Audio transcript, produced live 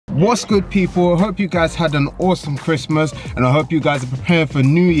What's good, people? I hope you guys had an awesome Christmas, and I hope you guys are preparing for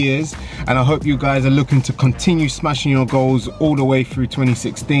New Year's, and I hope you guys are looking to continue smashing your goals all the way through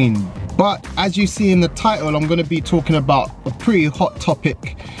 2016. But as you see in the title, I'm going to be talking about a pretty hot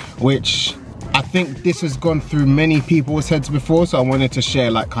topic, which I think this has gone through many people's heads before, so I wanted to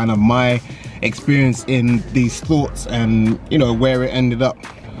share like kind of my experience in these thoughts and, you know, where it ended up.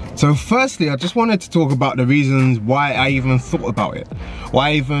 So firstly, I just wanted to talk about the reasons why I even thought about it,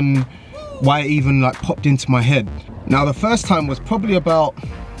 why it even like popped into my head. Now, the first time was probably about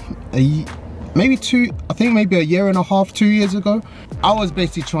maybe a year and a half, 2 years ago. I was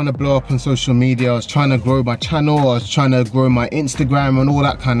basically trying to blow up on social media. I was trying to grow my channel, I was trying to grow my Instagram and all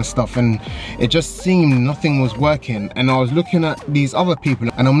that kind of stuff, and it just seemed nothing was working. And I was looking at these other people,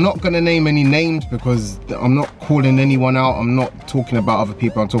 and I'm not going to name any names because I'm not calling anyone out, I'm not talking about other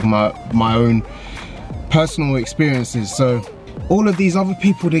people, I'm talking about my own personal experiences. So all of these other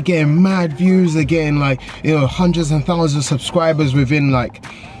people, they're getting mad views, they're getting like, you know, hundreds and thousands of subscribers within like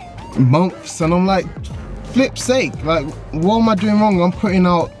months, and I'm like, flip's sake, like, what am I doing wrong? I'm putting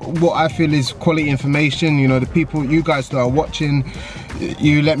out what I feel is quality information. You know, the people, you guys that are watching,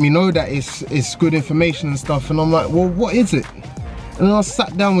 you let me know that it's good information and stuff, and I'm like, well, what is it? And then I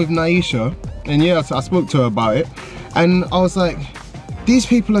sat down with Naisha, and yeah, I spoke to her about it, and I was like, these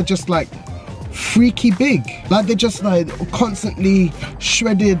people are just like freaky big, like they're just like constantly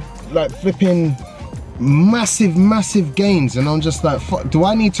shredded, like flipping massive gains, and I'm just like, fuck, do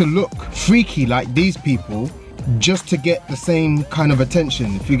I need to look freaky like these people just to get the same kind of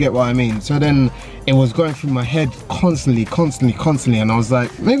attention, if you get what I mean? So then it was going through my head constantly, and I was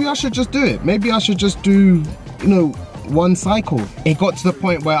like, maybe I should just do it, maybe I should just do, you know, one cycle. It got to the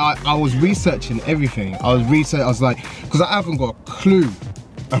point where I was researching everything. I was like, because I haven't got a clue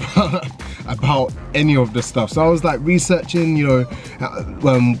about any of the stuff, so I was like researching, you know,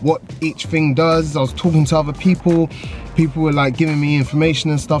 what each thing does. I was talking to other people were like giving me information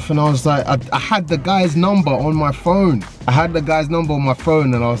and stuff, and I was like, I had the guy's number on my phone,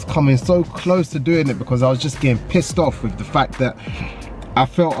 and I was coming so close to doing it because I was just getting pissed off with the fact that I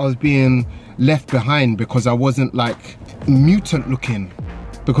felt I was being left behind because I wasn't like mutant looking,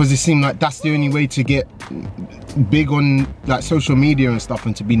 because it seemed like that's the only way to get big on like social media and stuff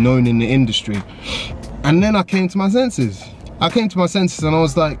and to be known in the industry. And then I came to my senses. And I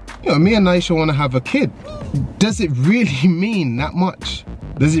was like, you know, me and Naisha want to have a kid. Does it really mean that much?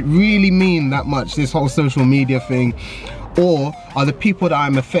 Does it really mean that much, this whole social media thing? Or are the people that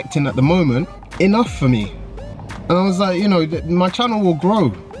I'm affecting at the moment enough for me? And I was like, you know, my channel will grow.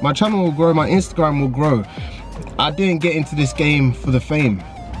 My Instagram will grow. I didn't get into this game for the fame.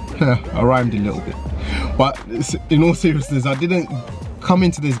 I rhymed a little bit. But in all seriousness, I didn't come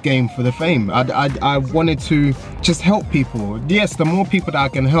into this game for the fame. I wanted to just help people. Yes, the more people that I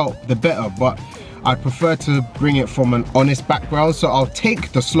can help, the better, but I prefer to bring it from an honest background, so I'll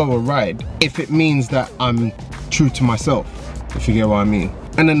take the slower ride if it means that I'm true to myself, if you get what I mean.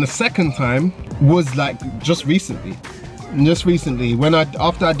 And then the second time was like just recently, when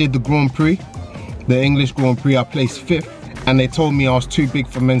after I did the Grand Prix, the English Grand Prix, I placed 5th, and they told me I was too big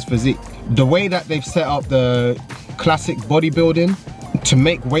for men's physique. The way that they've set up the classic bodybuilding, to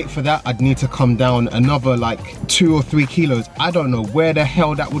make weight for that, I'd need to come down another like 2 or 3 kilos. I don't know where the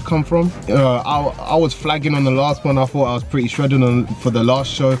hell that would come from. I was flagging on the last one. I thought I was pretty shredded for the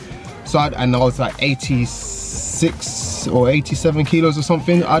last show. So I was like 86 or 87 kilos or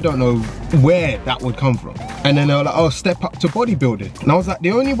something. I don't know where that would come from. And then they were like, oh, step up to bodybuilding. And I was like,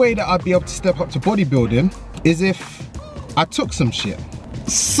 the only way that I'd be able to step up to bodybuilding is if I took some shit.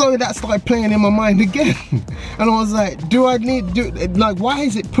 So that started playing in my mind again. And I was like, why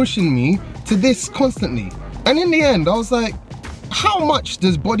is it pushing me to this constantly? And in the end, I was like, how much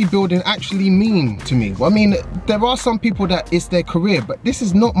does bodybuilding actually mean to me? I mean, there are some people that it's their career, but this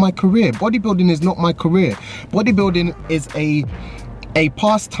is not my career. Bodybuilding is not my career. Bodybuilding is a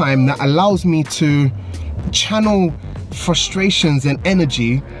pastime that allows me to channel frustrations and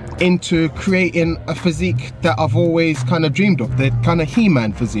energy into creating a physique that I've always kind of dreamed of, the kind of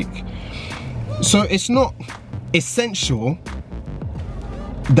He-Man physique. So it's not essential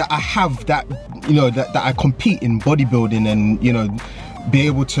that I have that, you know, that I compete in bodybuilding and, you know, be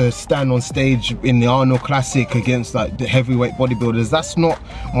able to stand on stage in the Arnold Classic against like the heavyweight bodybuilders. That's not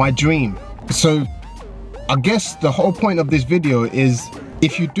my dream. So I guess the whole point of this video is,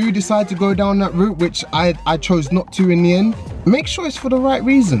 if you do decide to go down that route, which I chose not to in the end, make sure it's for the right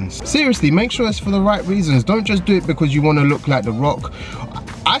reasons. Seriously, make sure it's for the right reasons. Don't just do it because you want to look like The Rock.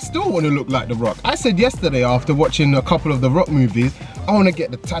 I still want to look like The Rock. I said yesterday, after watching a couple of The Rock movies, I want to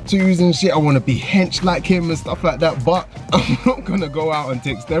get the tattoos and shit. I want to be hench like him and stuff like that, but I'm not gonna go out and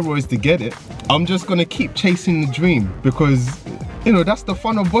take steroids to get it. I'm just gonna keep chasing the dream, because you know, that's the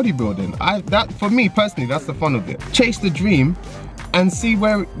fun of bodybuilding. That for me personally, that's the fun of it. Chase the dream and see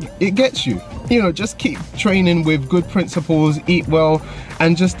where it gets you. You know, just keep training with good principles, eat well,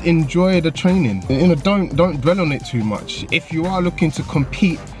 and just enjoy the training. You know, don't dwell on it too much. If you are looking to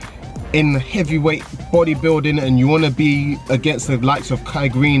compete in heavyweight bodybuilding and you want to be against the likes of Kai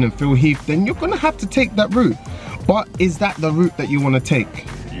Green and Phil Heath, then you're gonna have to take that route. But is that the route that you want to take?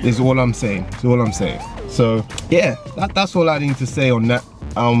 Is all I'm saying. Is all I'm saying. So yeah, that's all I need to say on that.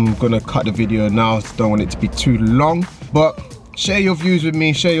 I'm gonna cut the video now, so don't want it to be too long. But share your views with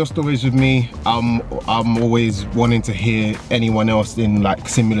me, share your stories with me. I'm always wanting to hear anyone else in like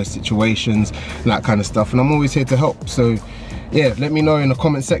similar situations and that kind of stuff, and I'm always here to help. So yeah, let me know in the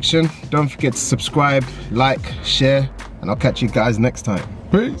comment section. Don't forget to subscribe, like, share, and I'll catch you guys next time.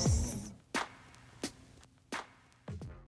 Peace.